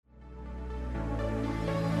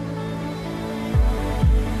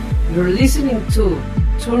You're listening to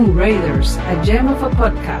Tomb Raiders, a gem of a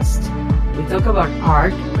podcast. We talk about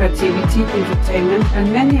art, creativity, entertainment,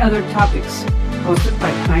 and many other topics. Hosted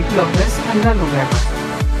by Mike Lopez and Lalo Guerra.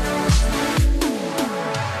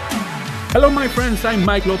 Hello, my friends. I'm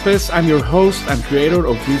Mike Lopez. I'm your host and creator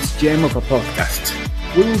of this gem of a podcast.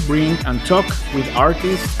 We will bring and talk with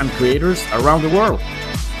artists and creators around the world.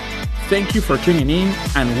 Thank you for tuning in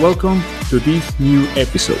and welcome to this new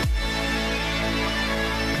episode.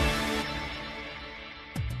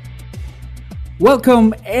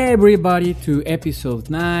 Welcome everybody to episode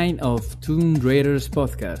 9 of Tomb Raiders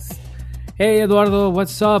podcast. Hey Eduardo,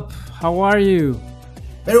 what's up? How are you?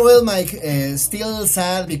 Very well, Mike. Still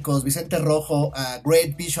sad because Vicente Rojo, a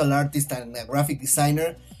great visual artist and a graphic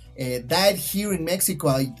designer, died here in Mexico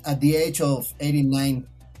at the age of 89.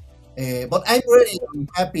 But I'm ready and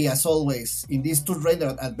happy as always in this Tomb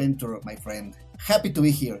Raider adventure, my friend. Happy to be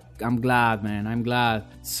here. I'm glad, man. I'm glad.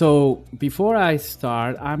 So before I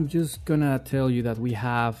start, I'm just gonna tell you that we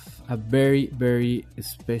have a very, very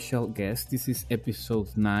special guest. This is episode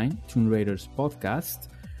 9, Tomb Raiders podcast.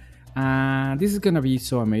 And this is gonna be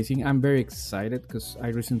so amazing. I'm very excited because I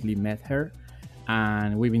recently met her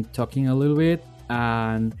and we've been talking a little bit.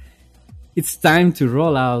 And it's time to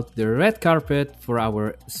roll out the red carpet for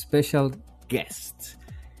our special guest,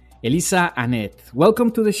 Elisa Anet. Welcome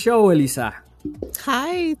to the show, Elisa.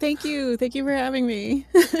 Hi, thank you. Thank you for having me.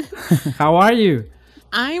 How are you?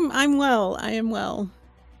 I'm well. I am well.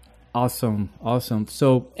 Awesome.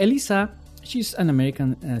 So, Elisa, she's an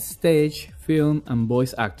American stage, film, and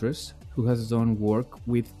voice actress who has done work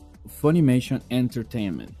with Funimation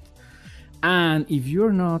Entertainment. And if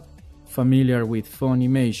you're not familiar with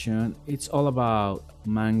Funimation, it's all about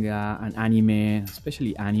manga and anime,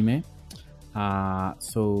 especially anime.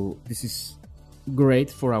 So this is great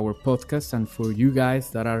for our podcast and for you guys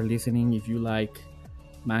that are listening. If you like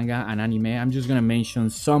manga and anime, I'm just gonna mention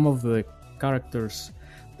some of the characters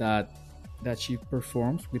that she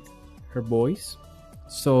performs with her voice.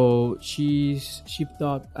 So she's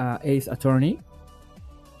taught Ace Attorney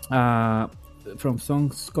from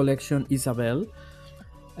Songs Collection Isabel.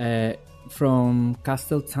 From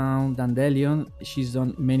Castletown Dandelion, she's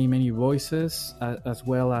done many voices, as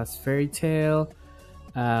well as Fairy Tail,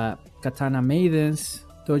 Katana Maidens,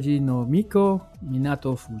 Toji no Miko,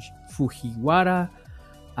 Minato Fujiwara.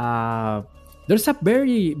 There's a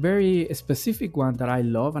very specific one that I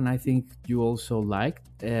love and I think you also like.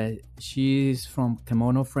 She's from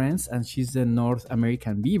Kemono Friends and she's the North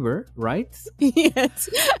American Beaver, right? Yes.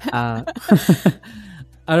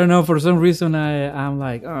 I don't know, for some reason I'm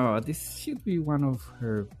like, oh, this should be one of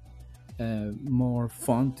her more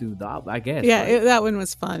fun to dub, I guess. Yeah, right? that one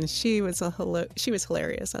was fun. She was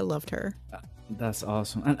hilarious. I loved her. That's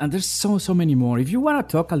awesome. And there's so many more. If you want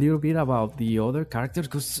to talk a little bit about the other characters,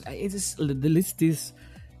 because the list is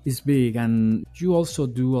big, and you also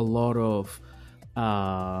do a lot of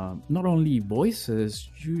not only voices,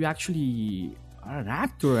 you actually are an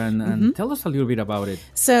actor, and tell us a little bit about it.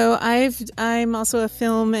 So I'm also a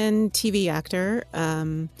film and TV actor.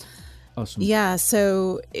 Awesome. Yeah,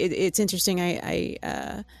 so it's interesting. I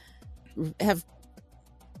have,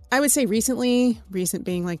 I would say recent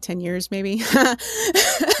being like 10 years maybe,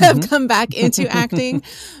 have come back into acting.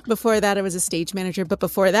 Before that, I was a stage manager, but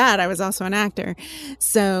before that, I was also an actor.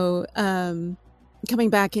 So coming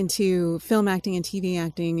back into film acting and TV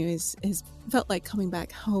acting has felt like coming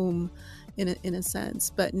back home in a sense.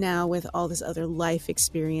 But now with all this other life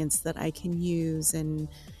experience that I can use and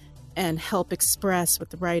help express what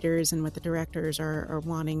the writers and what the directors are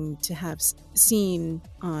wanting to have seen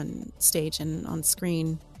on stage and on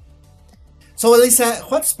screen. So, Elisa,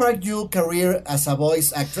 what sparked your career as a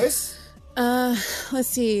voice actress? Let's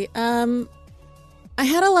see. I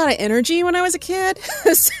had a lot of energy when I was a kid,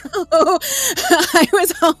 so I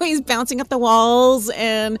was always bouncing up the walls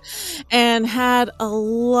and had a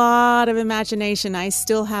lot of imagination. I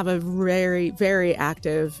still have a very, very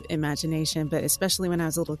active imagination, but especially when I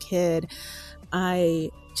was a little kid, I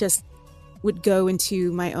just would go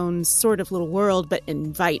into my own sort of little world, but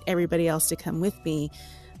invite everybody else to come with me.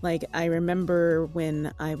 Like, I remember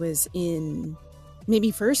when I was in maybe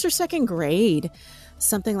first or second grade,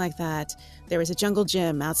 something like that, there was a jungle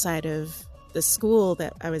gym outside of the school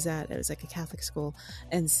that I was at. It was like a Catholic school.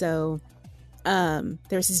 And so there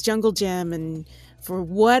was this jungle gym, and for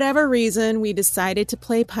whatever reason, we decided to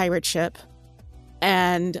play pirate ship.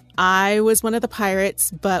 And I was one of the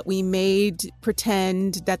pirates, but we made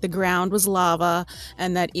pretend that the ground was lava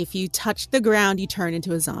and that if you touched the ground, you turn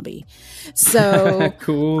into a zombie. So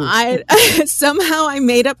cool. I somehow I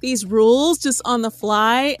made up these rules just on the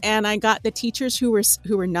fly, and I got the teachers who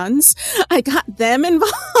were nuns. I got them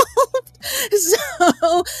involved.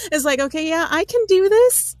 So it's like, okay, yeah, I can do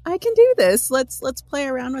this. I can do this. Let's play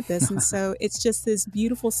around with this. And so it's just this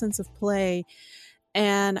beautiful sense of play.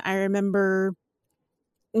 And I remember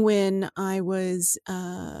when I was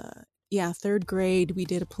third grade, we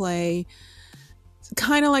did a play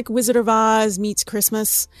kind of like Wizard of Oz meets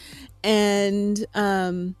Christmas. And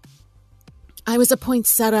I was a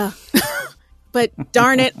poinsettia. But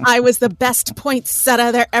darn it, I was the best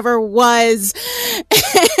poinsettia there ever was.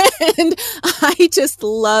 And I just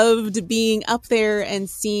loved being up there and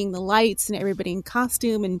seeing the lights and everybody in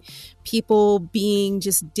costume and people being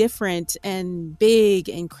just different and big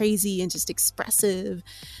and crazy and just expressive.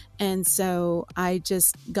 And so I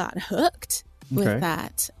just got hooked with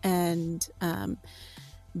that. And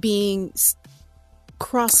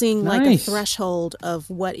crossing like a threshold of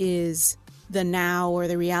what is the now or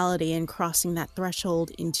the reality, and crossing that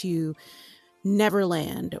threshold into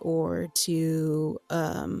Neverland or to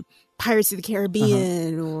Pirates of the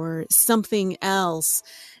Caribbean or something else,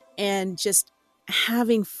 and just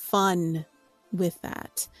having fun with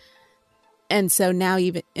that. And so now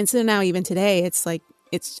even today, it's like,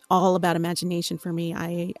 it's all about imagination for me.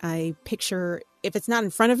 I picture, if it's not in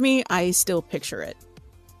front of me, I still picture it.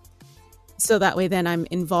 So that way then I'm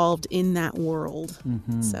involved in that world.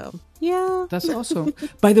 So, yeah. That's awesome.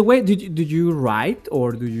 By the way, did you write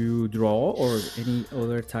or do you draw or any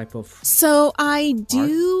other type of So I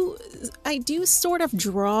do sort of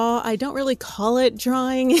draw. I don't really call it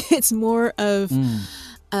drawing. It's more of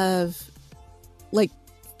like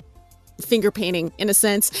finger painting in a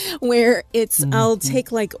sense, where it's I'll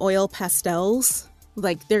take like oil pastels,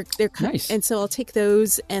 like they're nice. And so I'll take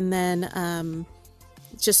those and then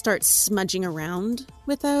just start smudging around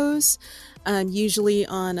with those, usually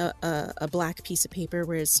on a black piece of paper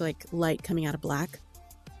where it's like light coming out of black.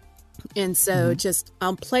 And so just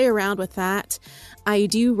I'll play around with that. I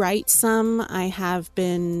do write some. I have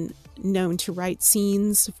been known to write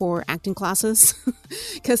scenes for acting classes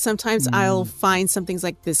because sometimes I'll find something's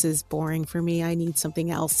like, this is boring for me, I need something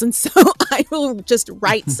else, and so I will just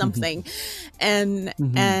write something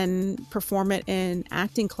and perform it in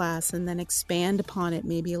acting class and then expand upon it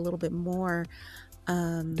maybe a little bit more.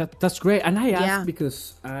 That's great. And I ask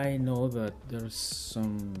because I know that there's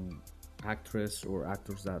some actress or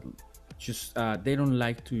actors that just they don't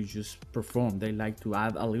like to just perform, they like to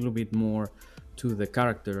add a little bit more to the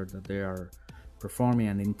character that they are performing,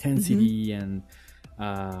 and intensity. And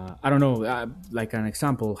I don't know, like an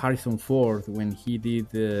example, Harrison Ford, when he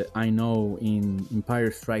did I Know in Empire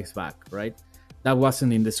Strikes Back, right? That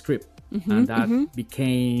wasn't in the script, and that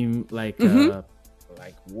became like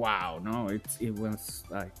like wow, no, it was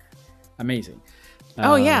like amazing.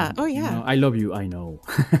 Oh yeah. You know, I love you, I know.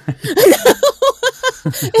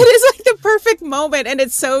 It is like the perfect moment, and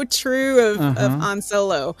it's so true of Han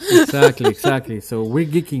Solo. Exactly. So we're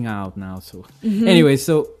geeking out now. So anyway,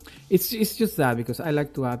 so it's just that because I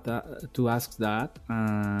like to ask that,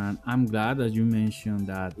 and I'm glad that you mentioned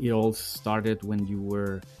that it all started when you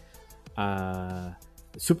were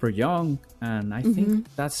super young, and I think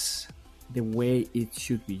that's the way it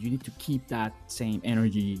should be. You need to keep that same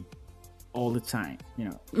energy all the time. You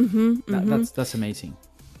know, that's amazing.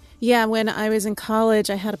 Yeah, when I was in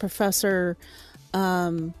college, I had a professor,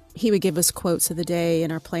 he would give us quotes of the day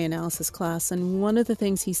in our play analysis class. And one of the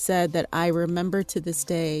things he said that I remember to this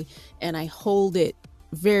day, and I hold it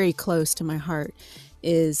very close to my heart,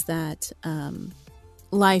 is that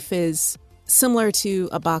life is similar to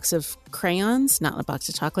a box of crayons, not a box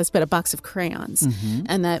of chocolates, but a box of crayons.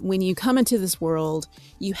 And that when you come into this world,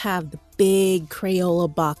 you have the big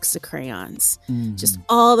Crayola box of crayons, just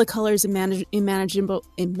all the colors imaginable.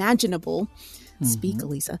 Speak,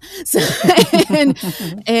 Elisa. So,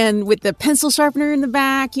 and with the pencil sharpener in the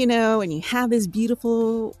back, you know, and you have this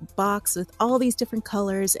beautiful box with all these different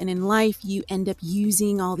colors. And in life, you end up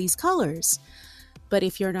using all these colors. But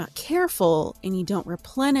if you're not careful and you don't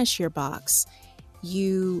replenish your box,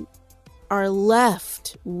 you are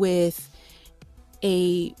left with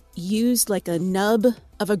like a nub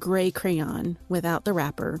of a gray crayon without the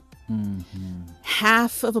wrapper,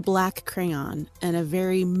 half of a black crayon, and a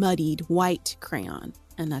very muddied white crayon.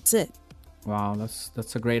 And that's it. Wow,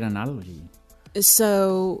 that's a great analogy.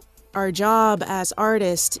 So our job as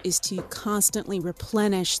artists is to constantly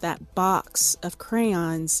replenish that box of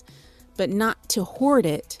crayons, but not to hoard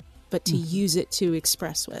it, but to use it to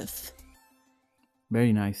express with.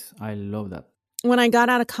 Very nice. I love that. When I got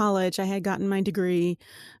out of college, I had gotten my degree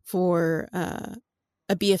for a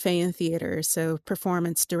BFA in theater, so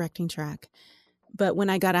performance directing track. But when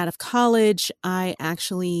I got out of college, I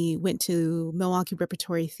actually went to Milwaukee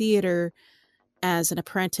Repertory Theater as an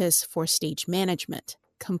apprentice for stage management.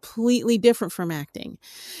 completely different from acting.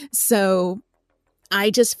 So I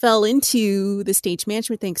just fell into the stage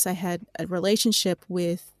management thing because I had a relationship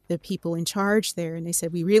with the people in charge there, and they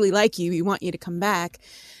said, we really like you, we want you to come back.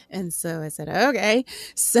 And so I said, okay.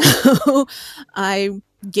 So I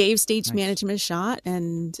gave stage management a shot,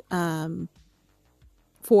 and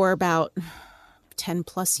for about 10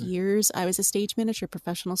 plus years I was a stage manager,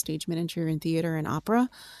 professional stage manager in theater and opera.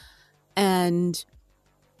 And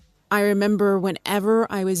I remember whenever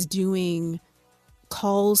I was doing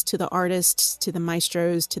calls to the artists, to the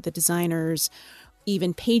maestros, to the designers,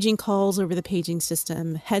 even paging calls over the paging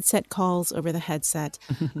system, headset calls over the headset,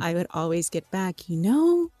 I would always get back,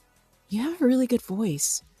 you have a really good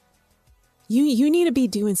voice. You need to be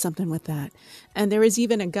doing something with that. And there was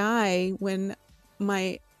even a guy when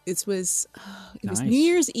it was New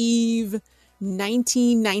Year's Eve,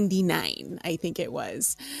 1999, I think it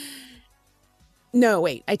was. No,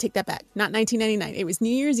 wait, I take that back. Not 1999. It was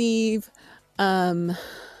New Year's Eve,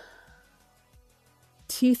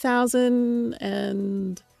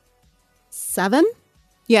 2007.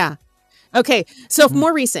 Yeah. Okay. So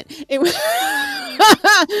more recent. It was,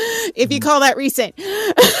 if you call that recent.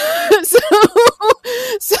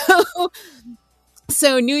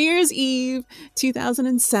 So New Year's Eve,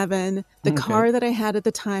 2007, the car that I had at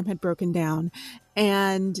the time had broken down,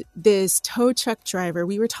 and this tow truck driver,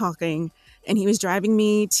 we were talking, and he was driving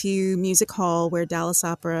me to Music Hall where Dallas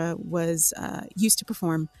Opera was used to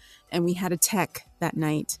perform. And we had a tech that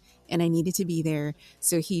night, and I needed to be there.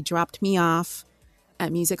 So he dropped me off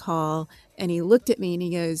at Music Hall, and he looked at me and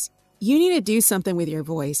he goes, you need to do something with your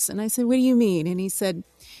voice. And I said, what do you mean? And he said,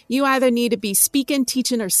 you either need to be speaking,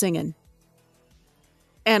 teaching, or singing.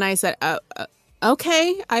 And I said,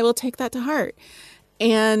 okay, I will take that to heart.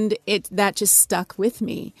 And that just stuck with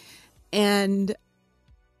me. And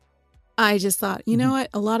I just thought, you know what?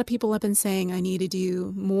 A lot of people have been saying I need to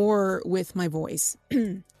do more with my voice.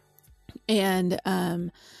 And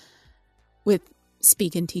with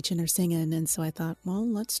speaking, teaching, or singing. And so I thought, well,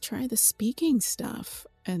 let's try the speaking stuff.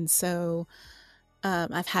 And so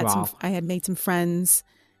I had made some friends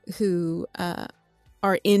who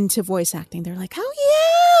are into voice acting. They're like, oh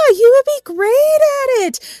yeah, you would be great at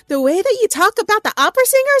it. The way that you talk about the opera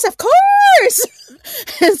singers, of course.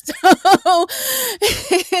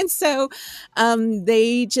 and so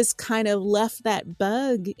they just kind of left that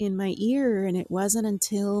bug in my ear. And it wasn't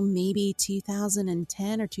until maybe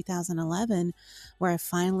 2010 or 2011 where I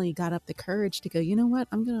finally got up the courage to go, you know what,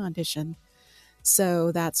 I'm going to audition.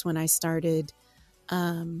 So that's when I started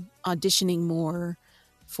auditioning more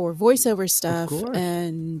for voiceover stuff,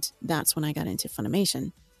 and that's when I got into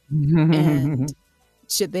Funimation. And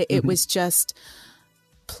it was just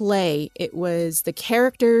play. It was the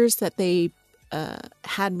characters that they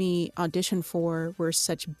had me audition for were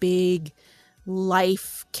such big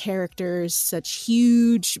life characters, such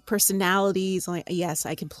huge personalities. Like, yes,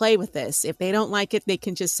 I can play with this. If they don't like it, they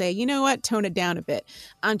can just say, you know what, tone it down a bit.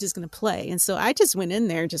 I'm just going to play. And so I just went in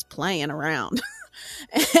there just playing around.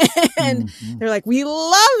 And they're like, we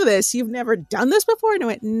love this. You've never done this before? And I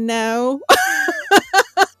went, no.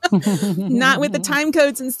 Not with the time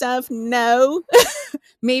codes and stuff. No.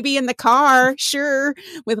 Maybe in the car. Sure.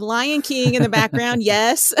 With Lion King in the background.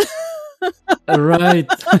 Yes. Right.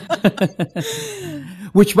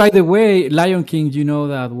 Which, by the way, Lion King,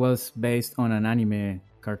 that was based on an anime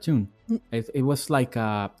cartoon. It was like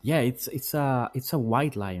it's a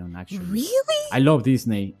white lion, actually. Really? I love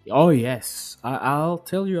Disney. Oh yes, I'll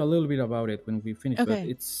tell you a little bit about it when we finish.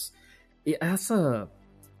 Okay. But it has a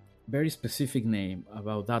very specific name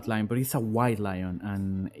about that lion, but it's a white lion,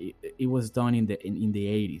 and it was done in the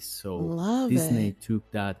 80s. So love Disney it. took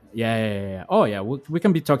that. Yeah. Oh yeah, we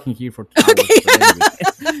can be talking here for 2 hours.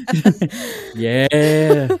 Anyway.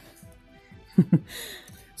 Yeah.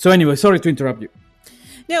 So anyway, sorry to interrupt you.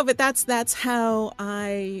 No, but that's how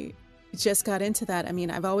I just got into that. I mean,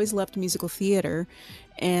 I've always loved musical theater.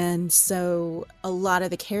 And so a lot of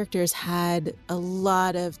the characters had a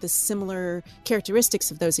lot of the similar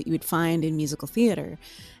characteristics of those that you would find in musical theater.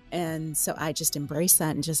 And so I just embraced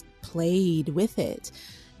that and just played with it.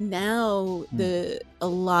 Now a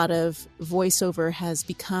lot of voiceover has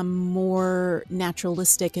become more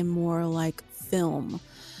naturalistic and more like film.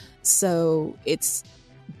 So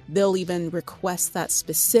they'll even request that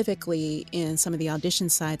specifically in some of the audition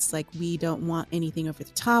sites. Like, we don't want anything over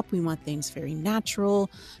the top. We want things very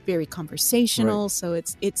natural, very conversational. Right. So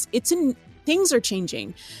things are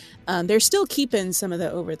changing. They're still keeping some of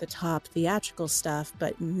the over the top theatrical stuff,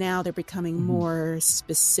 but now they're becoming more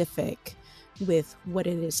specific with what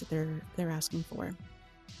it is that they're asking for.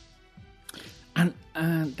 And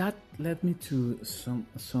that led me to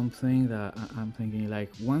something that I'm thinking,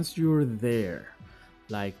 like, once you're there,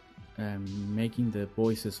 like, making the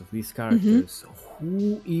voices of these characters,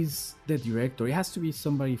 who is the director? It has to be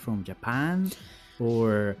somebody from Japan,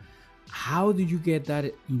 or how do you get that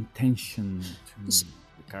intention to the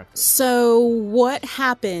characters? So what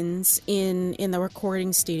happens in the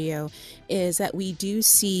recording studio is that we do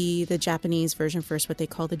see the Japanese version first, what they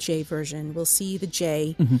call the J version. We'll see the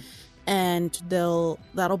J, and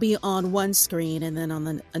that'll be on one screen, and then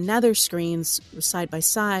on another screen side by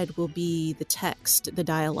side will be the text, the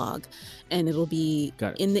dialogue, and it'll be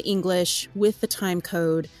in the English with the time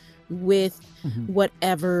code, with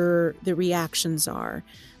whatever the reactions are,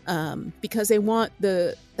 because they want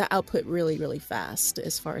the output really, really fast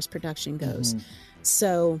as far as production goes.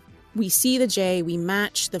 So we see the J, we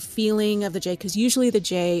match the feeling of the J, because usually the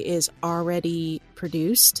J is already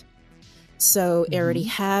produced. So it already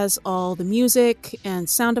has all the music and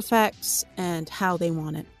sound effects and how they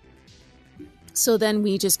want it. So then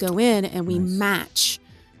we just go in and we match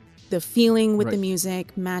the feeling with the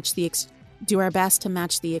music, do our best to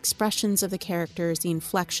match the expressions of the characters, the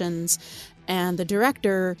inflections, and the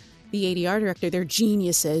director, the ADR director, they're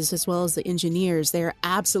geniuses, as well as the engineers. They're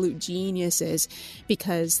absolute geniuses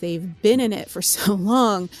because they've been in it for so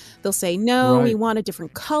long. They'll say, no, we want a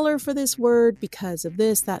different color for this word because of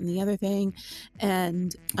this, that, and the other thing.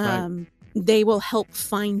 And they will help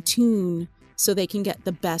fine tune so they can get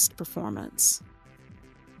the best performance.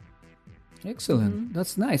 Excellent.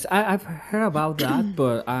 That's nice. I've heard about that,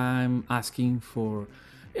 but I'm asking for,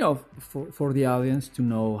 for the audience to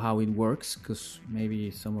know how it works, because maybe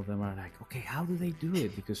some of them are like, okay, how do they do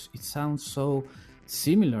it? Because it sounds so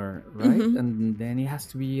similar, right? And then it has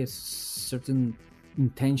to be a certain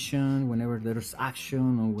intention whenever there's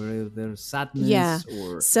action or wherever there's sadness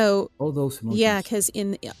or so all those emotions. Yeah, because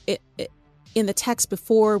in the text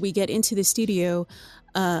before we get into the studio,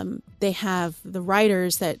 they have the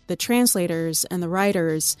writers, the translators and the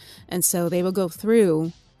writers, and so they will go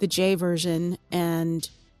through the J version and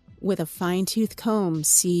with a fine-tooth comb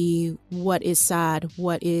see what is sad,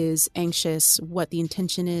 what is anxious, what the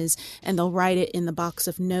intention is, and they'll write it in the box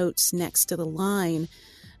of notes next to the line,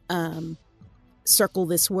 circle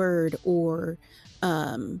this word, or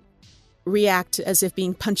react as if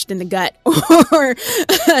being punched in the gut, or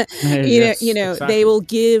exactly. They will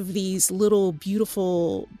give these little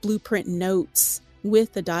beautiful blueprint notes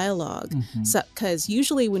with the dialogue. So because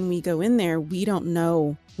usually when we go in there, we don't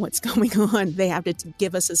know what's going on. They have to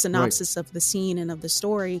give us a synopsis of the scene and of the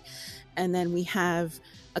story, and then we have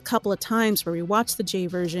a couple of times where we watch the J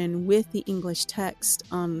version with the English text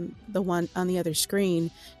on the other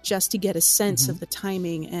screen, just to get a sense of the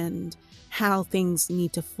timing and how things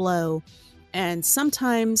need to flow. And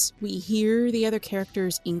sometimes we hear the other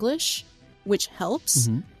characters' English, which helps.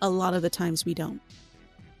 A lot of the times we don't.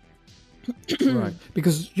 Right,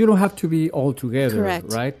 because you don't have to be all together.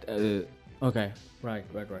 Correct. Right? Okay. Right.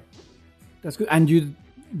 That's good. And you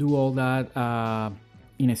do all that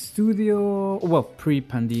in a studio? Well,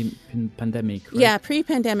 pre-pandemic, right? Yeah,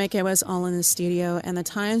 pre-pandemic, it was all in the studio. And the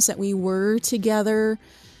times that we were together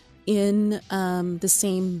in the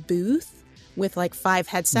same booth with like 5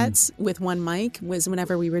 headsets with one mic was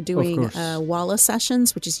whenever we were doing Walla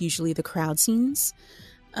sessions, which is usually the crowd scenes.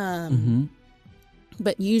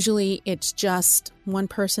 But usually it's just one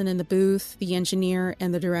person in the booth, the engineer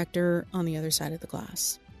and the director on the other side of the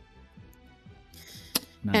glass.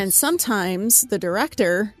 Nice. And sometimes the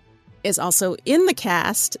director is also in the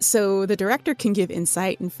cast, so the director can give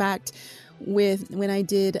insight. In fact, when I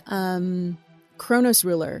did Kronos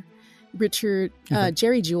Ruler,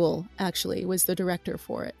 Jerry Jewell actually was the director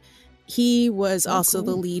for it. He was also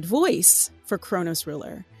the lead voice for Kronos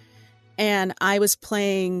Ruler. And I was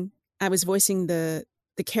voicing the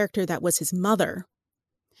character that was his mother.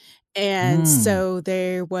 And so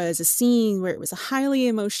there was a scene where it was a highly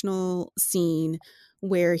emotional scene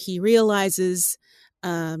where he realizes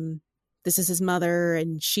this is his mother,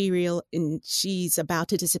 and she's about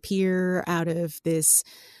to disappear out of this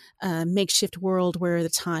makeshift world where the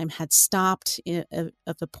time had stopped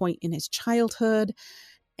of the point in his childhood.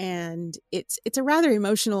 And it's a rather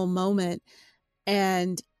emotional moment.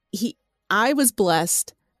 And I was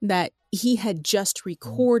blessed that he had just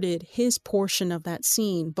recorded his portion of that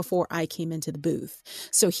scene before I came into the booth.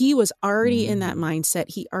 So he was already in that mindset.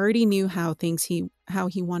 He already knew how he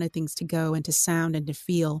wanted things to go and to sound and to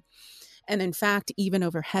feel. And in fact, even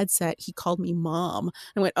over headset, he called me mom.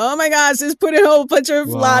 I went, oh my gosh, just put a whole bunch of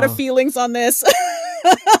lot of feelings on this.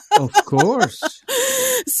 Of course.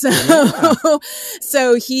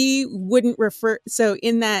 So he wouldn't refer. So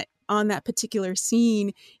on that particular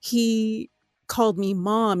scene, he called me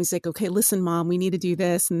mom. He's like, okay, listen, mom, we need to do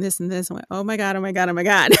this and this and this. I went, oh my God, oh my God, oh my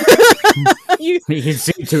God. He's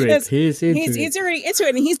into it. He's already into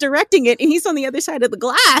it, and he's directing it, and he's on the other side of the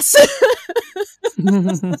glass.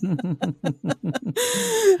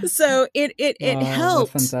 So it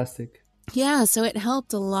helped. That's fantastic. Yeah, so it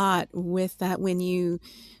helped a lot with that when you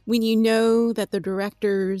know that the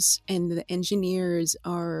directors and the engineers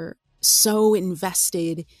are so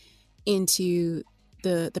invested into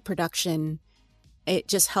the production, it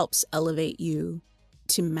just helps elevate you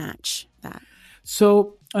to match that.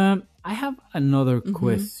 So I have another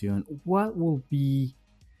question. What will be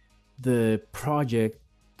the project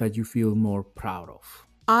that you feel more proud of?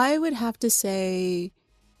 I would have to say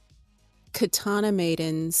Katana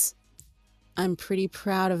Maidens. I'm pretty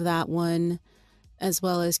proud of that one, as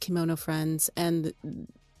well as Kimono Friends. And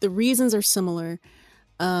the reasons are similar,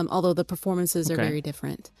 although the performances are very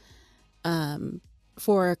different.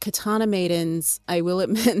 For Katana Maidens, I will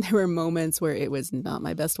admit there were moments where it was not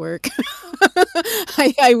my best work.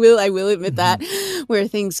 I will admit that, where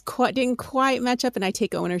things didn't quite match up, and I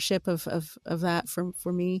take ownership of that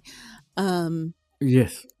for me.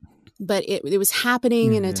 Yes. But it was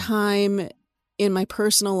happening in a time in my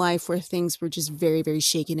personal life where things were just very, very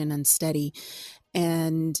shaken and unsteady.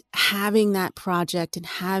 And having that project and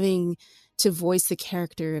having to voice the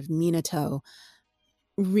character of Minato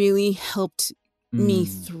really helped me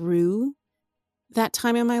through that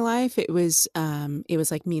time in my life. It was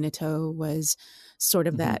like Minato was sort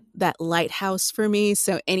of that lighthouse for me.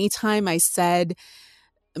 So anytime I said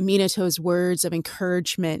Minato's words of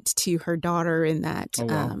encouragement to her daughter in that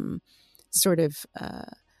sort of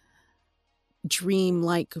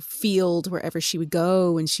dream-like field wherever she would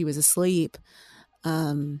go when she was asleep,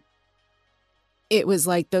 it was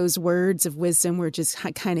like those words of wisdom were just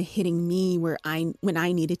kind of hitting me when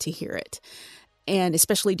I needed to hear it. And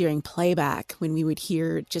especially during playback, when we would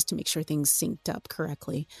hear, just to make sure things synced up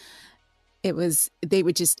correctly, they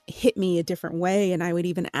would just hit me a different way. And I would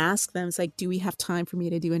even ask them, it's like, do we have time for me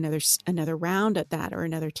to do another round at that or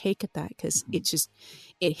another take at that? Because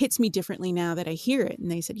it hits me differently now that I hear it. And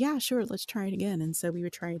they said, yeah, sure, let's try it again. And so we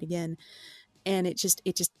would try it again. And it just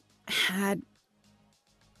had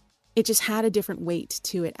a different weight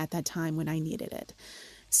to it at that time when I needed it.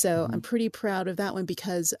 So I'm pretty proud of that one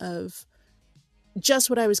because of just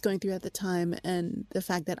what I was going through at the time and the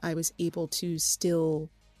fact that I was able to still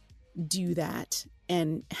do that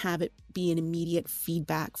and have it be an immediate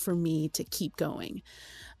feedback for me to keep going.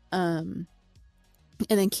 And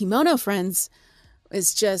then Kimono Friends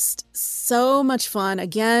was just so much fun.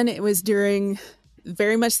 Again, it was during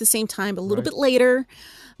very much the same time, a little bit later,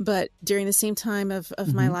 but during the same time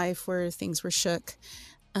of my life where things were shook.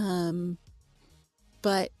 But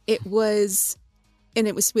it was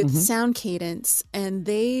with Sound Cadence, and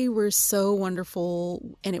they were so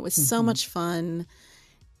wonderful, and it was so much fun.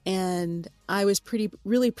 And I was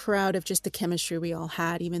really proud of just the chemistry we all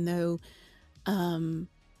had, even though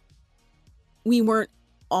we weren't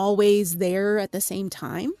always there at the same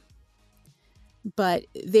time. But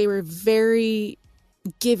they were very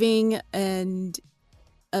giving and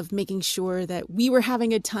of making sure that we were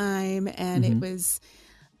having a time, and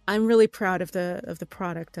I'm really proud of the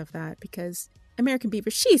product of that, because American Beaver,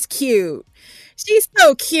 she's cute. She's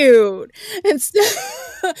so cute.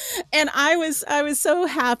 And I was so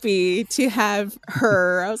happy to have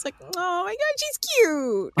her. I was like, oh my God, she's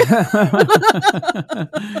cute.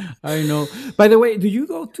 I know. By the way, do you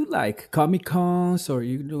go to like Comic Cons, or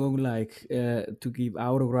you go like to give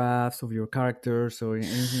autographs of your characters or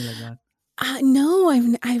anything like that? No,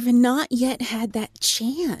 I've not yet had that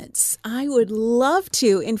chance. I would love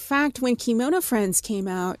to. In fact, when Kimono Friends came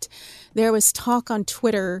out, there was talk on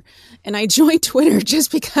Twitter, and I joined Twitter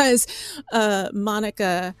just because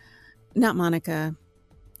Monica, I'm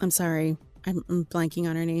sorry, I'm blanking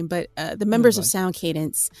on her name, but the members of Sound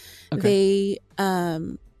Cadence, they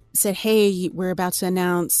said, hey, we're about to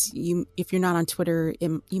announce you. If you're not on Twitter,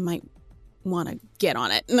 you might want to get on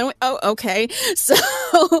it. And I went, oh, okay. So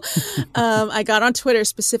I got on Twitter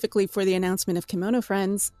specifically for the announcement of Kimono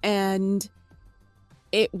Friends, and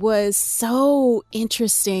it was so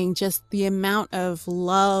interesting, just the amount of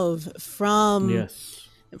love from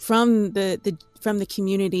the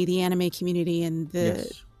community, the anime community, and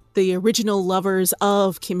the original lovers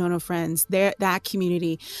of Kimono Friends, that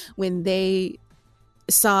community, when they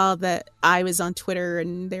saw that I was on Twitter,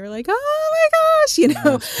 and they were like, oh my gosh, you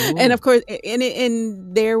know. Cool. And of course,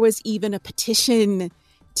 and there was even a petition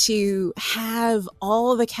to have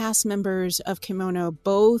all the cast members of Kimono,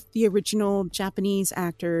 both the original Japanese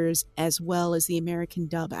actors as well as the American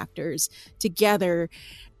dub actors, together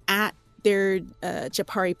at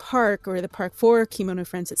Japari Park, or the park for Kimono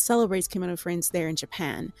Friends that celebrates Kimono Friends there in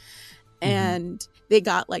Japan. And they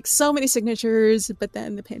got like so many signatures, but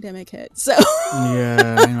then the pandemic hit. So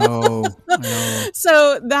Yeah, I know.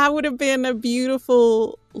 so that would have been a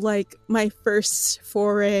beautiful, like, my first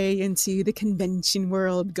foray into the convention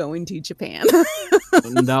world, going to Japan.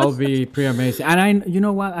 That would be pretty amazing. And you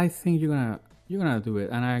know what? I think you're gonna do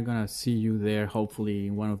it, and I'm gonna see you there, hopefully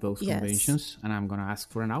in one of those Yes. conventions, and I'm gonna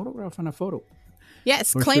ask for an autograph and a photo.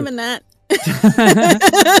 Yes, For claiming that.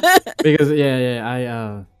 Because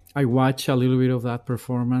I watched a little bit of that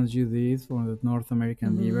performance you did for the North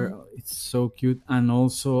American Beaver. It's so cute. And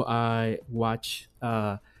also I watched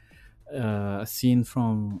a scene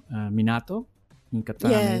from Minato in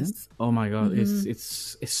Katana Yes. Maidens. Oh my god,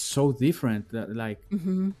 it's so different.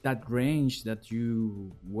 That range that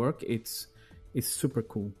you work, it's super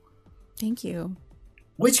cool. Thank you.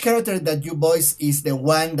 Which character that you voice is the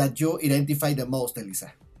one that you identify the most,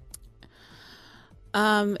 Elisa?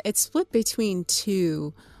 It's split between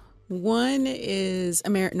two. One is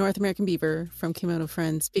North American Beaver from Kimono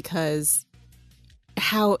Friends, because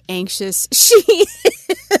how anxious she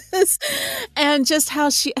is, and just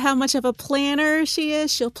how much of a planner she is.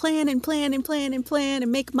 She'll plan and plan and plan and plan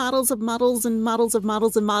and make models of models and models of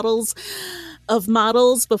models and models of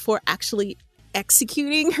models before actually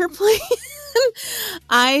executing her plan.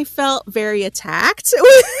 I felt very attacked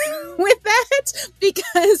with that,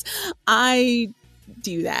 because I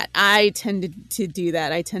do that. I tend to do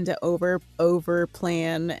that. I tend to over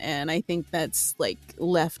plan, and I think that's like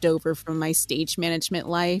left over from my stage management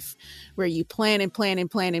life, where you plan and plan and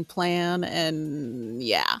plan and plan, and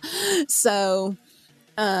yeah. So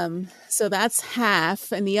that's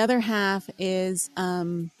half, and the other half is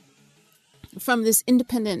from this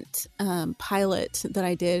independent pilot that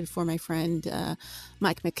I did for my friend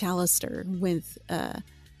Mike McAllister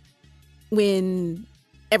when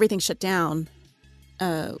everything shut down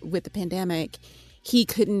with the pandemic. He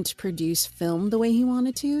couldn't produce film the way he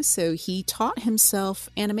wanted to, so he taught himself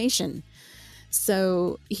animation.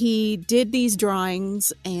 So he did these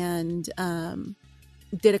drawings and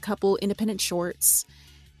did a couple independent shorts.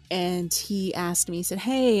 And he asked me, he said,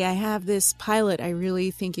 "Hey, I have this pilot. I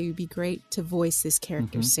really think it would be great to voice this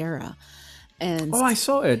character, Sarah." And I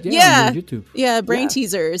saw it. Yeah, on YouTube. Yeah, brain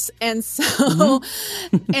teasers. And so,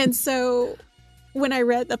 and so when I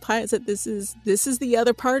read the pilot, I said, this is the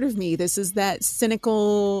other part of me. This is that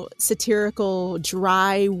cynical, satirical,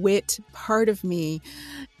 dry wit part of me.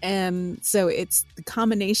 And so it's the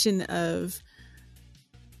combination of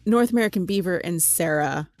North American Beaver and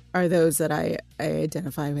Sarah are those that I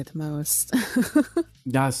identify with most.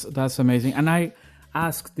 That's amazing. And I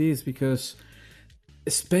ask this because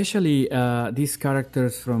especially these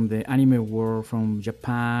characters from the anime world, from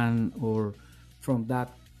Japan or from that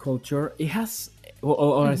culture, it has,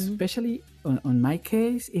 or especially on my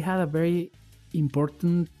case, it had a very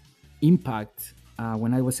important impact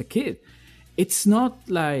when I was a kid. It's not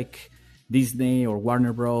like Disney or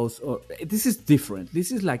Warner Bros. Or this is different.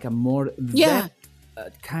 This is like a more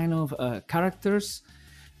kind of characters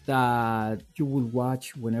that you would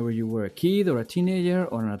watch whenever you were a kid or a teenager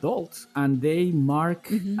or an adult, and they mark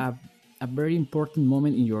a very important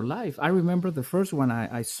moment in your life. I remember the first one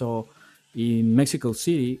I saw in Mexico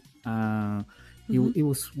City. It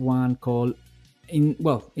was one called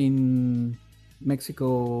in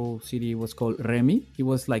Mexico City. It was called Remy. He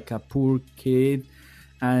was like a poor kid,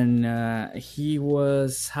 and he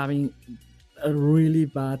was having a really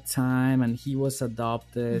bad time, and he was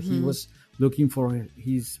adopted. He was looking for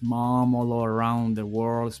his mom all around the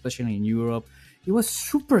world, especially in Europe. It was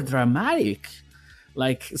super dramatic,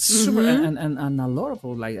 like super, and a lot of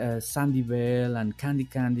like Sandy Bell and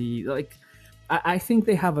Candy. Like I think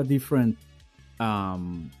they have a different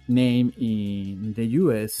name in the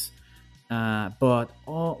US, but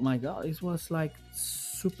oh my god, it was like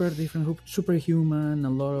super different, super human, a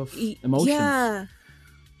lot of emotions.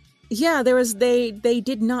 Yeah, there was they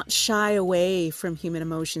did not shy away from human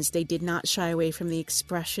emotions. They did not shy away from the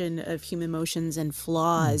expression of human emotions and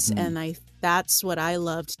flaws, and that's what I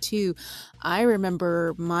loved too. I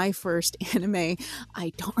remember my first anime.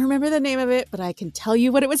 I don't remember the name of it, but I can tell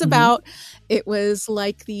you what it was about. It was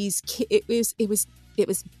like these it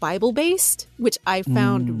was Bible based, which I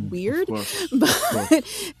found weird, but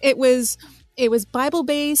it was Bible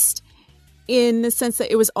based in the sense that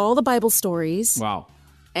it was all the Bible stories. Wow.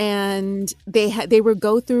 and they would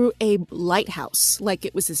go through a lighthouse, like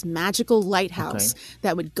it was this magical lighthouse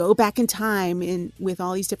that would go back in time in with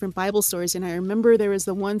all these different Bible stories. And I remember there was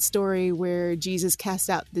the one story where Jesus cast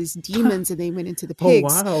out these demons and they went into the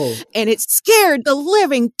pigs. Oh, wow. And it scared the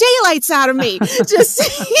living daylights out of me. just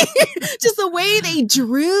the way they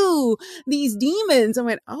drew these demons. I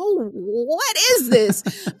went, oh, what is this?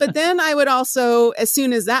 But then I would also, as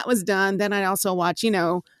soon as that was done, then I'd also watch,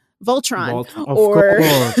 Voltron, of or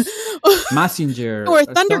course. Messenger or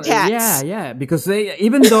Thundercats. Yeah, because they,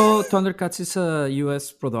 even though Thundercats is a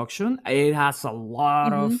US production, it has a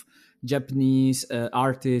lot of Japanese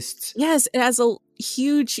artists. Yes, it has a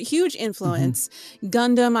huge influence.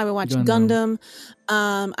 Gundam, I would watch Gundam.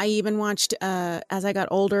 I even watched as I got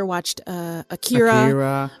older, watched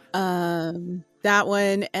Akira. That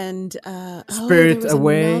one, and Spirit there was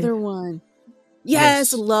Away. Another one.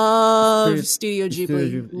 Yes, love Studio Ghibli.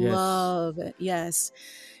 Studio, yes. Love it. Yes.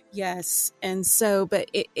 And so, but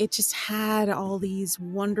it just had all these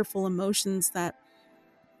wonderful emotions that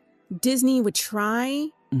Disney would try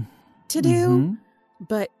to do,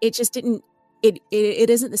 but it just didn't. It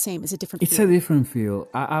isn't the same. It's a different. It's feel. a different feel.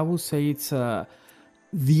 I would say it's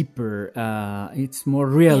deeper. It's more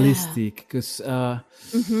realistic because I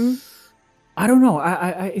don't know.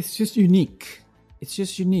 I it's just unique. It's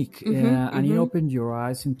just unique, and it opened your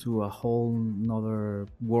eyes into a whole nother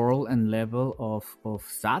world and level of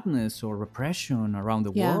sadness or repression around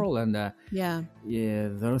the world. And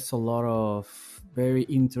there's a lot of very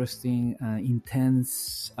interesting,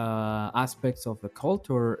 intense aspects of the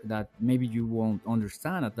culture that maybe you won't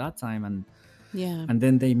understand at that time. And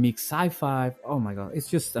then they mix sci-fi. Oh my God, it's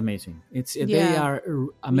just amazing. They are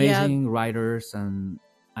amazing writers and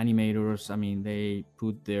animators. I mean, they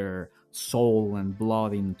put their soul and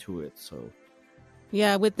blood into it. So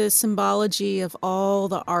with the symbology of all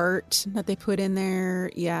the art that they put in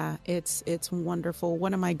there, it's wonderful.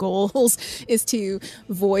 One of my goals is to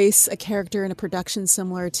voice a character in a production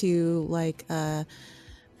similar to like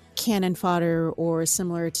Cannon Fodder or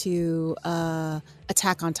similar to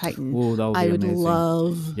Attack on Titan. Ooh, that would be I would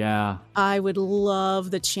amazing. I would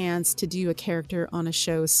love the chance to do a character on a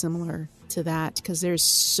show similar to that, because there's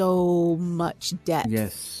so much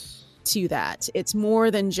depth to that. It's more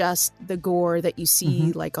than just the gore that you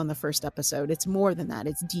see like on the first episode. It's more than that.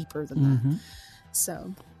 It's deeper than that.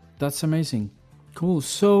 So that's amazing. Cool.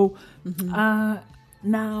 So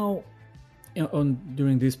now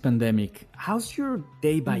during this pandemic, how's your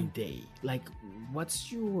day by day? Like,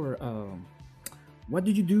 what's your what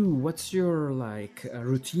do you do? What's your like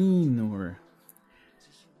routine? Or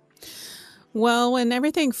well, when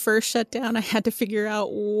everything first shut down, I had to figure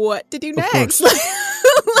out what to do next.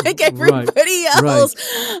 Like everybody else,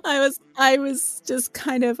 I was just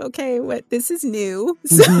kind of, okay, this is new.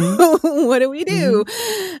 So what do we do?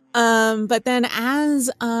 But then as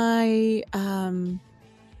I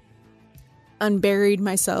unburied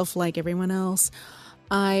myself like everyone else,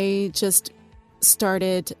 I just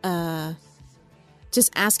started just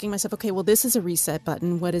asking myself, okay, well, this is a reset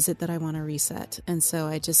button. What is it that I want to reset? And so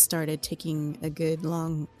I just started taking a good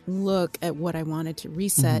long look at what I wanted to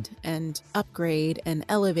reset and upgrade and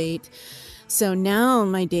elevate. So now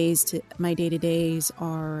my day-to-days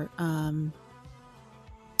are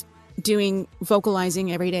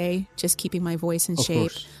vocalizing every day, just keeping my voice in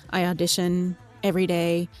shape. I audition every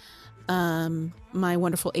day. My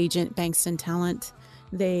wonderful agent, Bankston Talent,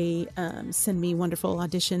 they send me wonderful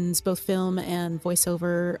auditions, both film and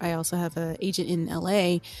voiceover. I also have an agent in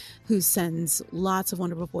LA who sends lots of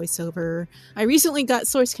wonderful voiceover. I recently got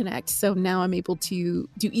Source Connect, so now I'm able to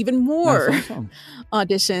do even more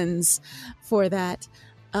auditions for that.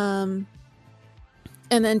 And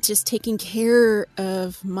then just taking care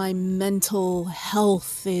of my mental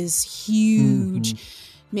health is huge.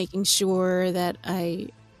 Making sure that I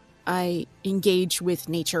engage with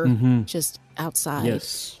nature, just outside,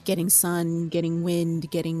 getting sun, getting wind,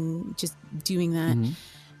 just doing that.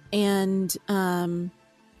 And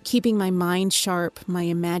keeping my mind sharp, my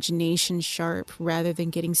imagination sharp, rather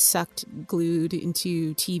than getting glued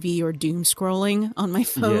into TV or doom scrolling on my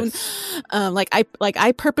phone.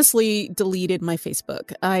 I purposely deleted my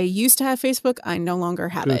Facebook. I used to have Facebook. I no longer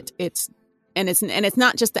have it. It's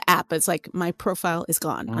not just the app. It's like my profile is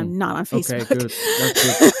gone. I'm not on Facebook. Okay, good.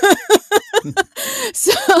 That's good.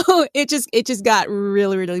 So it just got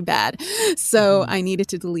really, really bad. So I needed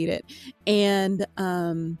to delete it. And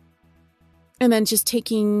then just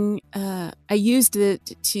taking, I used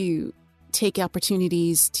it to take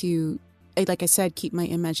opportunities to, like I said, keep my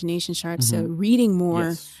imagination sharp. So reading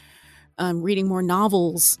more, reading more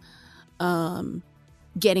novels,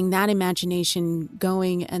 getting that imagination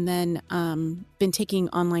going, and then been taking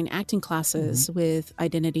online acting classes with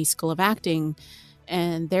Identity School of Acting,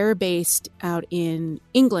 and they're based out in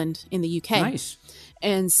England in the UK. Nice.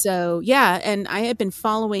 And so, yeah, and I had been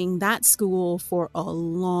following that school for a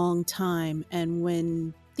long time. And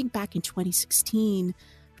when, I think back in 2016,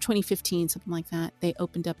 2015, something like that, they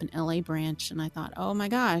opened up an LA branch, and I thought, oh my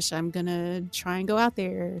gosh, I'm going to try and go out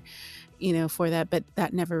there, for that. But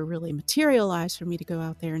that never really materialized for me to go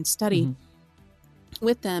out there and study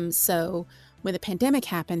with them. So when the pandemic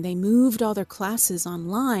happened, they moved all their classes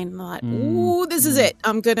online. And I thought, ooh, this is it.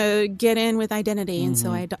 I'm going to get in with Identity. And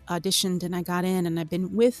so I auditioned and I got in, and I've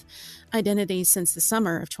been with Identity since the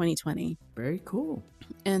summer of 2020. Very cool.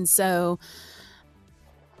 And so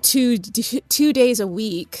 2 days a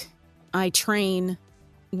week, I train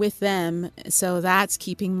with them. So that's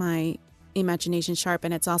keeping my imagination sharp.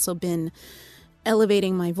 And it's also been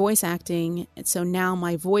elevating my voice acting. And so now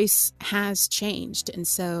my voice has changed. And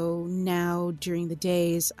so now during the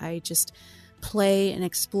days, I just play and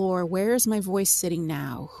explore, where is my voice sitting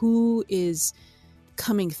now? Who is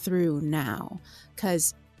coming through now?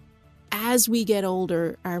 Because as we get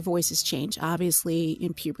older, our voices change, obviously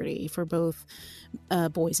in puberty for both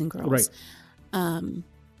boys and girls. Right. And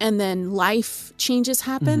then life changes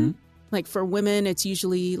happen. Like for women, it's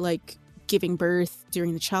usually like giving birth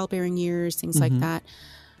during the childbearing years, things like that.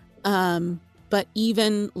 But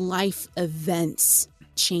even life events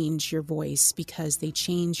change your voice because they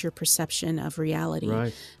change your perception of reality.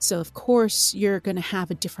 Right. So of course you're going to have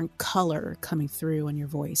a different color coming through on your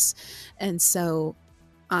voice. And so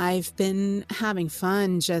I've been having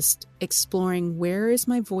fun just exploring, where is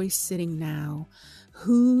my voice sitting now?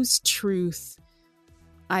 Whose truth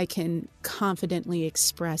I can confidently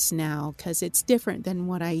express now, because it's different than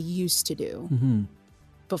what I used to do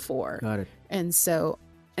before. Got it. And so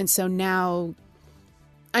now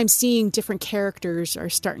I'm seeing different characters are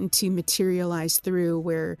starting to materialize through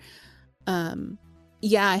where, I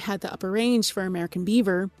had the upper range for American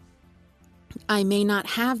Beaver. I may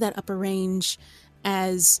not have that upper range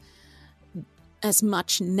as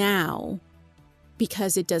much now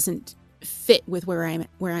because it doesn't fit with where I'm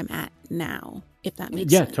at now, if that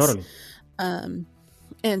makes sense. Yeah, totally.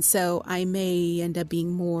 And so I may end up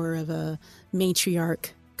being more of a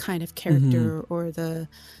matriarch kind of character, or the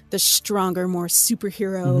stronger, more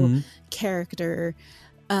superhero character,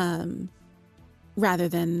 rather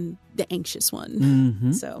than the anxious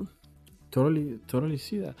one. So totally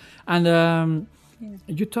see that. And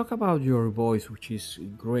you talk about your voice, which is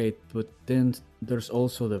great, but then there's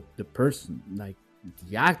also the person, like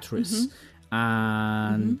the actress.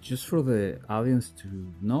 And just for the audience to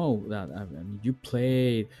know that, you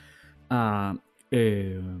played Yolanda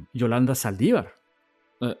Saldívar,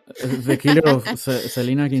 the killer of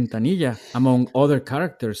Selena Quintanilla, among other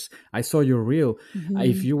characters. I saw your reel.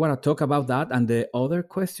 If you want to talk about that. And the other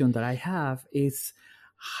question that I have is,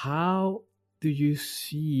 how do you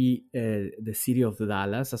see the city of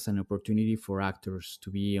Dallas as an opportunity for actors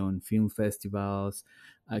to be on film festivals?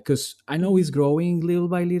 Because I know it's growing little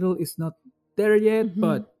by little. It's not there yet,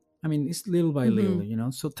 but I mean, it's little by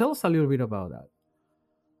little, So tell us a little bit about that.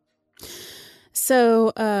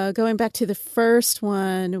 So going back to the first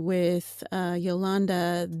one with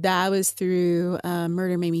Yolanda, that was through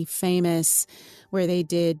Murder Made Me Famous, where they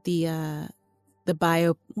did the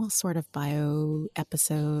bio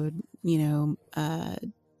episode,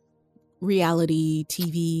 reality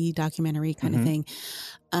TV documentary kind of thing.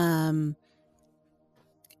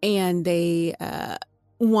 And they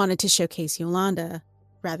wanted to showcase Yolanda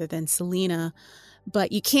rather than Selena,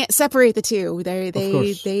 but you can't separate the two.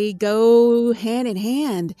 They go hand in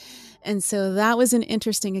hand. And so that was an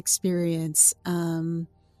interesting experience,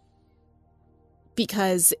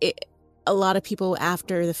 because a lot of people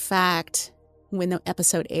after the fact, when the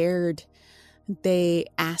episode aired, they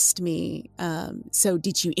asked me, so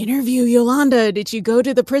did you interview Yolanda? Did you go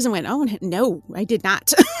to the prison? Oh, no, I did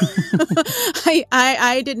not.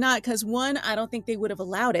 I did not, because one, I don't think they would have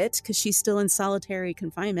allowed it because she's still in solitary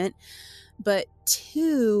confinement. But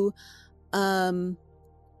two,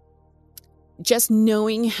 just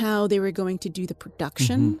knowing how they were going to do the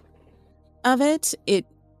production of it, it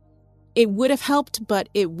would have helped, but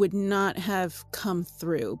it would not have come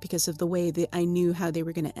through because of the way that I knew how they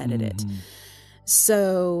were going to edit it.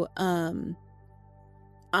 So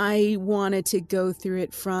I wanted to go through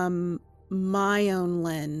it from my own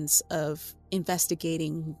lens of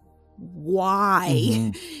investigating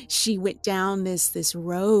why she went down this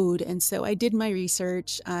road. And so I did my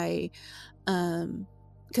research. Because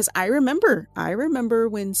I remember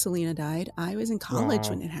when Selena died. I was in college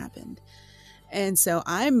when it happened. And so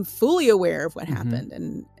I'm fully aware of what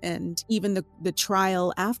happened, and even the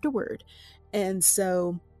trial afterward. And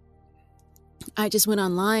so I just went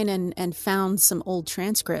online and found some old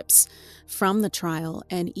transcripts from the trial,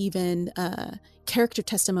 and even character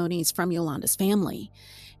testimonies from Yolanda's family,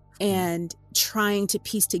 and trying to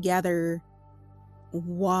piece together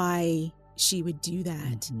why she would do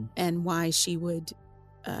that and why she would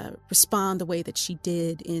respond the way that she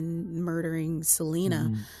did in murdering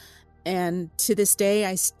Selena. And to this day,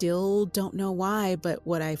 I still don't know why, but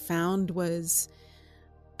what I found was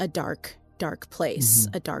a dark place,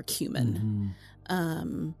 a dark human.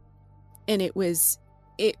 And it was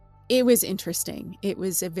interesting. It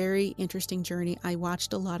was a very interesting journey. I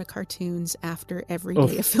watched a lot of cartoons after every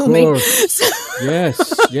day of filming.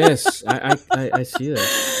 Yes. I see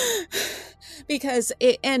that. Because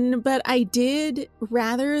but I did,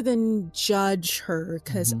 rather than judge her,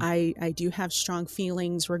 because I do have strong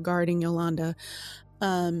feelings regarding Yolanda,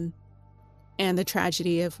 and the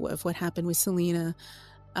tragedy of what happened with Selena.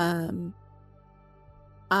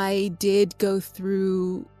 I did go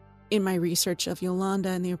through in my research of Yolanda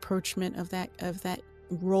and the approachment of that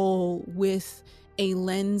role with a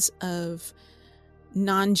lens of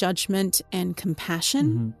non-judgment and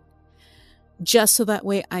compassion, just so that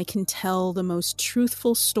way I can tell the most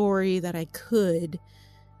truthful story that I could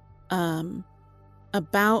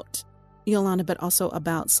about Yolanda, but also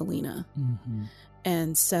about Selena.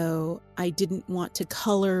 And so I didn't want to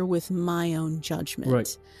color with my own judgment.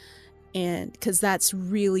 Right. And because that's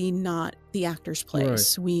really not the actor's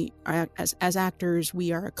place. Right. We are, as actors,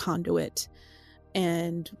 we are a conduit,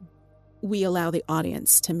 and we allow the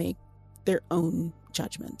audience to make their own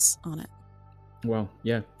judgments on it. Wow.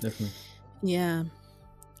 Yeah, definitely. Yeah.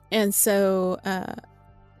 And so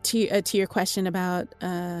to your question about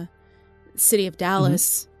City of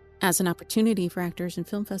Dallas as an opportunity for actors in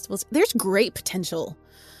film festivals, there's great potential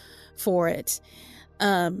for it.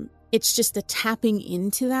 It's just the tapping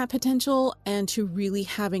into that potential and to really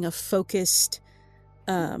having a focused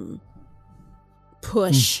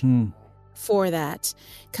push for that.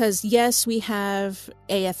 Because yes, we have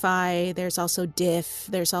AFI, there's also DIFF,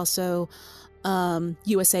 there's also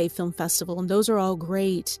USA Film Festival, and those are all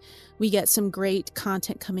great. We get some great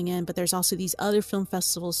content coming in, but there's also these other film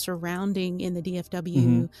festivals surrounding in the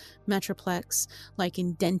DFW Metroplex, like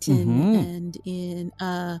in Denton and in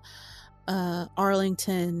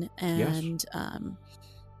Arlington and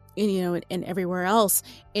and everywhere else.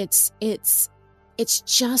 It's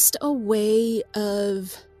just a way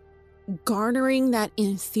of garnering that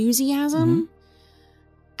enthusiasm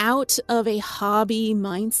out of a hobby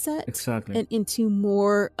mindset and into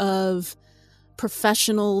more of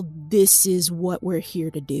professional, this is what we're here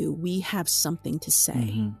to do. We have something to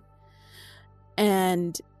say.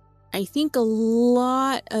 And I think a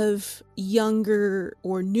lot of younger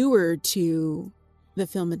or newer to the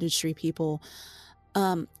film industry people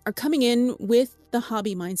are coming in with the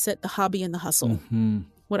hobby mindset, the hobby and the hustle.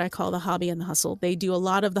 What I call the hobby and the hustle. They do a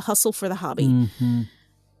lot of the hustle for the hobby.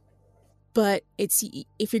 But it's,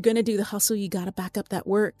 if you're going to do the hustle, you got to back up that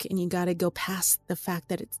work, and you got to go past the fact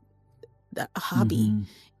that it's a hobby.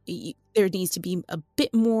 There needs to be a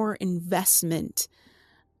bit more investment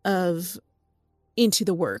into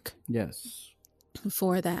the work. Yes.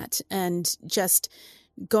 For that, and just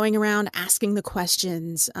going around asking the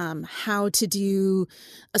questions, how to do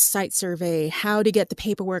a site survey, how to get the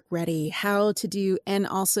paperwork ready, how to do, and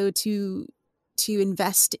also to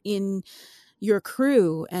invest in your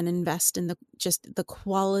crew and invest in the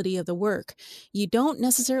quality of the work. You don't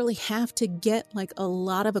necessarily have to get like a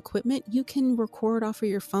lot of equipment. You can record off of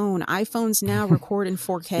your phone. iPhones now record in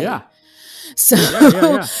 4K. Yeah. So,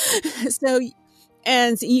 so,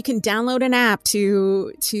 and you can download an app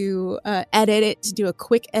to edit it, to do a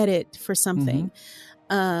quick edit for something.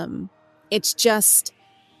 It's just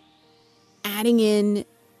adding in,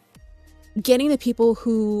 getting the people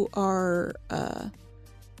who are,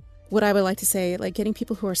 what I would like to say, like getting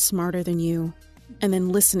people who are smarter than you, and then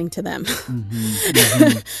listening to them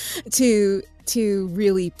to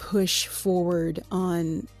really push forward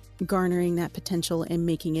on garnering that potential and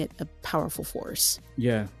making it a powerful force.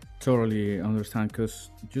 Yeah, totally understand. Because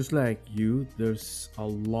just like you, there's a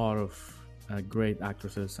lot of great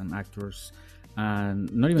actresses and actors, and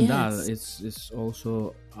not even that. It's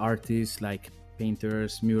also artists like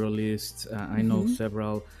painters, muralists. I know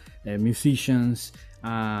several musicians.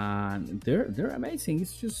 And they're amazing.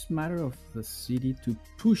 It's just a matter of the city to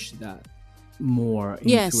push that more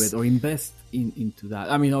into it, or invest into that.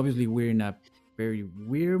 I mean, obviously we're in a very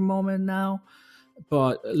weird moment now,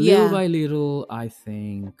 but little by little, I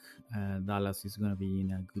think Dallas is going to be in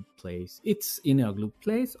a good place. It's in a good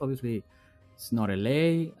place. Obviously, It's not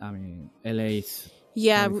LA. I mean, LA is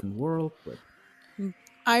Yeah, a different world, but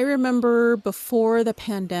I remember before the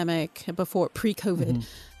pandemic, before pre-COVID,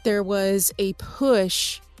 there was a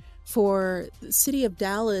push for the city of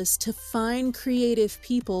Dallas to find creative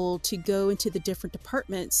people to go into the different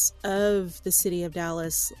departments of the city of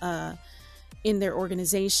Dallas in their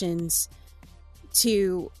organizations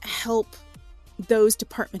to help those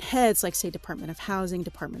department heads, like say Department of Housing,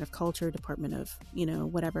 Department of Culture, Department of,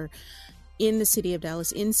 whatever, in the city of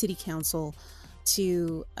Dallas, in city council,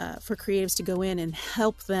 to for creatives to go in and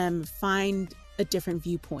help them find a different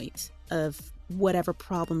viewpoint of whatever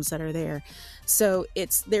problems that are there. So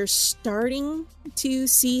they're starting to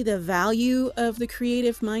see the value of the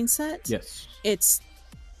creative mindset. yes. It's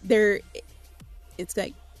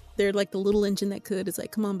like they're like the little engine that could. It's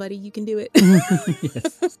like, come on, buddy, you can do it.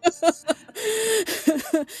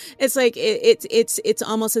 It's like it's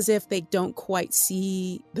almost as if they don't quite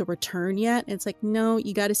see the return yet. It's like, no,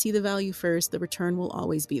 you got to see the value first. The return will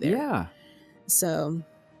always be there. Yeah. So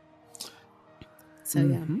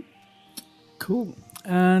yeah. Cool.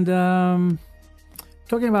 And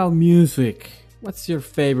talking about music, what's your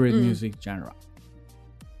favorite music genre?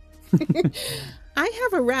 I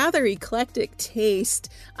have a rather eclectic taste.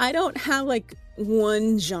 I don't have like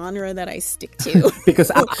one genre that I stick to.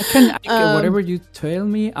 Because I can whatever you tell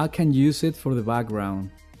me, I can use it for the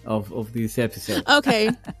background of this episode.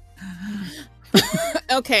 Okay.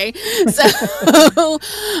 Okay. So,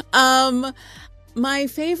 my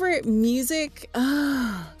favorite music.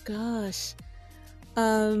 Oh gosh.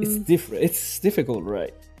 It's difficult,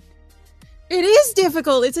 right? It is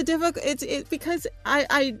difficult. It's a difficult. It's because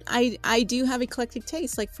I do have eclectic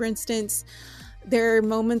tastes. Like for instance, there are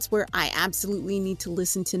moments where I absolutely need to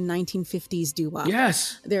listen to 1950s doo-wop.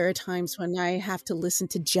 Yes. There are times when I have to listen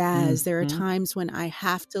to jazz. There are times when I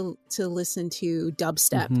have to listen to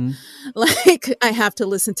dubstep. Like I have to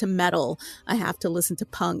listen to metal. I have to listen to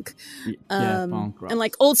punk. Punk rock. And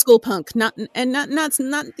like old school punk. Not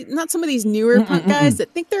some of these newer punk guys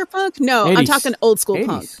that think they're punk. No, 80s. I'm talking old school 80s.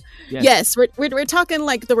 punk. Yes. Yes, we're talking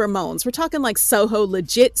like the Ramones. We're talking like Soho,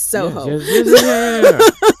 legit Soho.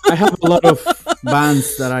 Yes. I have a lot of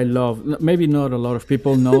bands that I love. Maybe not a lot of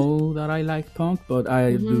people know that I like punk, but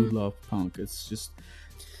I do love punk. It's just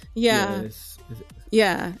Yeah.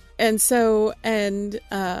 And so I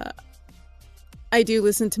do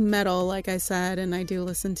listen to metal, like I said, and I do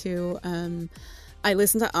listen to I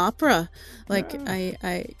listen to opera. Like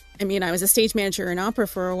I mean, I was a stage manager in opera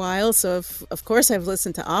for a while, so of course I've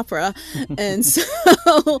listened to opera, and so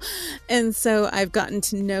I've gotten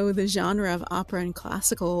to know the genre of opera and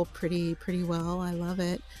classical pretty well. I love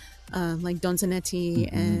it, like Donizetti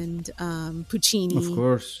and Puccini, of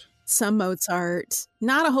course. Some Mozart,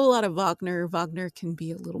 not a whole lot of Wagner. Wagner can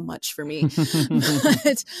be a little much for me,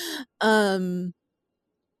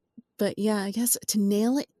 but yeah, I guess to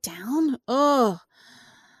nail it down,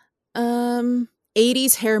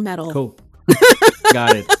 80s hair metal. Cool.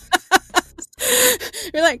 Got it.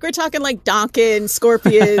 We're talking like Dokken,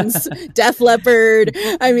 Scorpions, Def Leppard.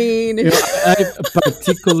 I mean, I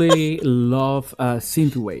particularly love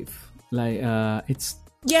synthwave. Like it's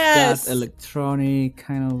yes, that electronic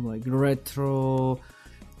kind of like retro,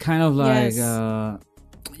 kind of like the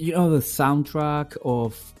soundtrack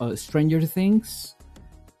of Stranger Things.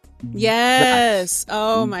 Yes.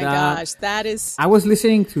 My gosh, that is. I was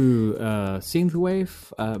listening to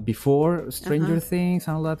synthwave before Stranger Things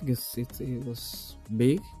and all that because it was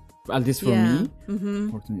big, at least for me.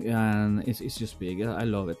 And it's just big. I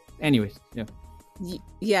love it. Anyways, yeah.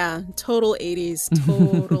 Yeah, total 80s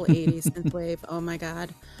synthwave. Oh my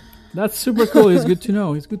god. That's super cool. It's good to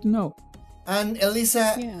know. And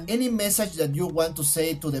Elisa, any message that you want to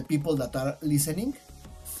say to the people that are listening?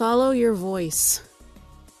 Follow your voice.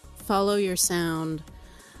 Follow your sound.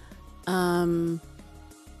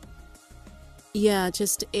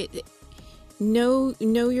 Just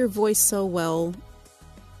know your voice so well,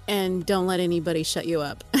 and don't let anybody shut you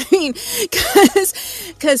up. I mean,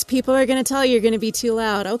 because people are going to tell you you're going to be too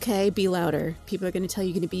loud. Okay, be louder. People are going to tell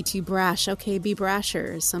you you're going to be too brash. Okay, be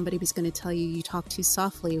brasher. Somebody was going to tell you talk too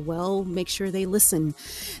softly. Well, make sure they listen.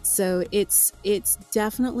 So it's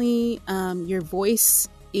definitely your voice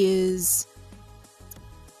is.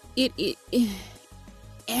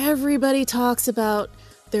 Everybody talks about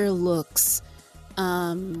their looks,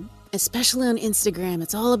 especially on Instagram.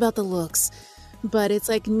 It's all about the looks, but it's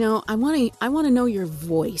like, no, I want to know your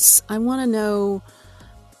voice. I want to know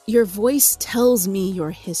your voice tells me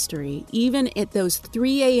your history. Even at those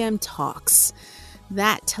 3 a.m. talks,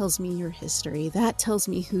 that tells me your history. That tells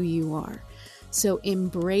me who you are. So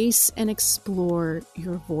embrace and explore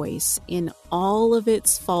your voice in all of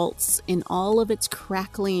its faults, in all of its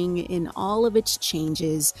crackling, in all of its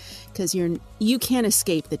changes, because you can't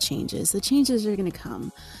escape the changes. The changes are going to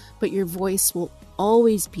come, but your voice will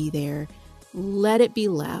always be there. Let it be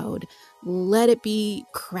loud. Let it be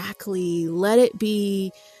crackly. Let it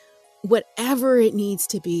be whatever it needs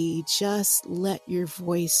to be. Just let your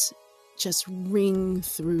voice just ring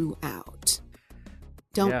throughout.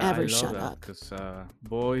 Don't ever shut up. Because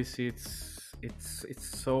voice, it's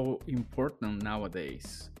so important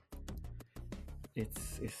nowadays.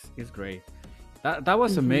 It's great. That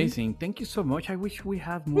was amazing. Thank you so much. I wish we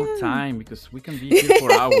had more time because we can be here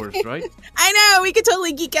for hours, right? I know, we could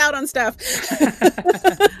totally geek out on stuff.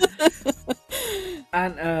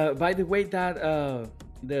 And by the way, that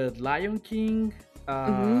the Lion King,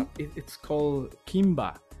 it's called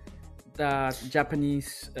Kimba. That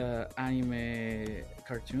Japanese anime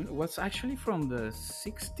cartoon was actually from the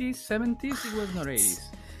 60s, 70s. It was not 80s.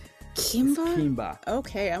 Kimba? It's Kimba.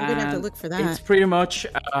 Okay, I'm going to have to look for that. It's pretty much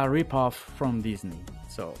a ripoff from Disney.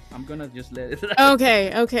 So I'm going to just let it...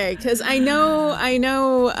 Okay. Because I know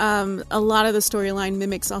a lot of the storyline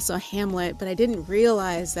mimics also Hamlet, but I didn't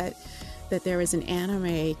realize that there was an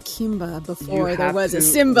anime Kimba before there was a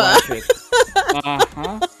Simba.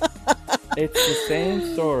 It's the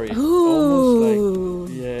same story. Ooh.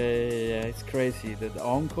 Almost like, yeah. It's crazy. The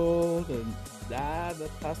uncle, the dad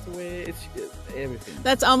that passed away. It's everything.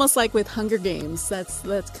 That's almost like with Hunger Games. That's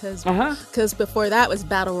because before that was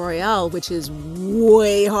Battle Royale, which is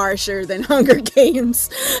way harsher than Hunger Games.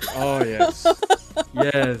 Oh yes.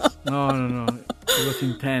 No. It was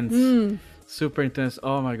intense. Super intense.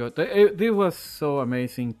 Oh my god, it was so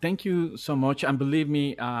amazing. Thank you so much. And believe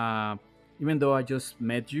me, even though I just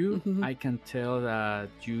met you, I can tell that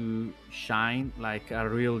you shine like a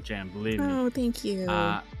real gem. Believe me. Oh, thank you.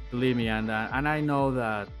 Believe me, and I know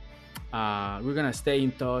that we're gonna stay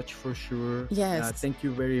in touch for sure. Yes. Thank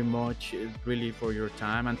you very much, really, for your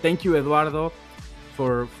time, and thank you, Eduardo,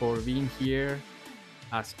 for being here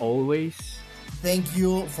as always. Thank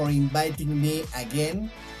you for inviting me again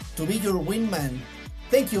to be your wingman.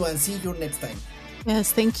 Thank you, and see you next time.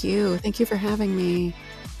 Yes, thank you. Thank you for having me.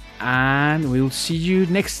 And we'll see you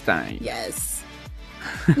next time. Yes.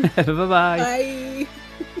 Bye-bye. Bye.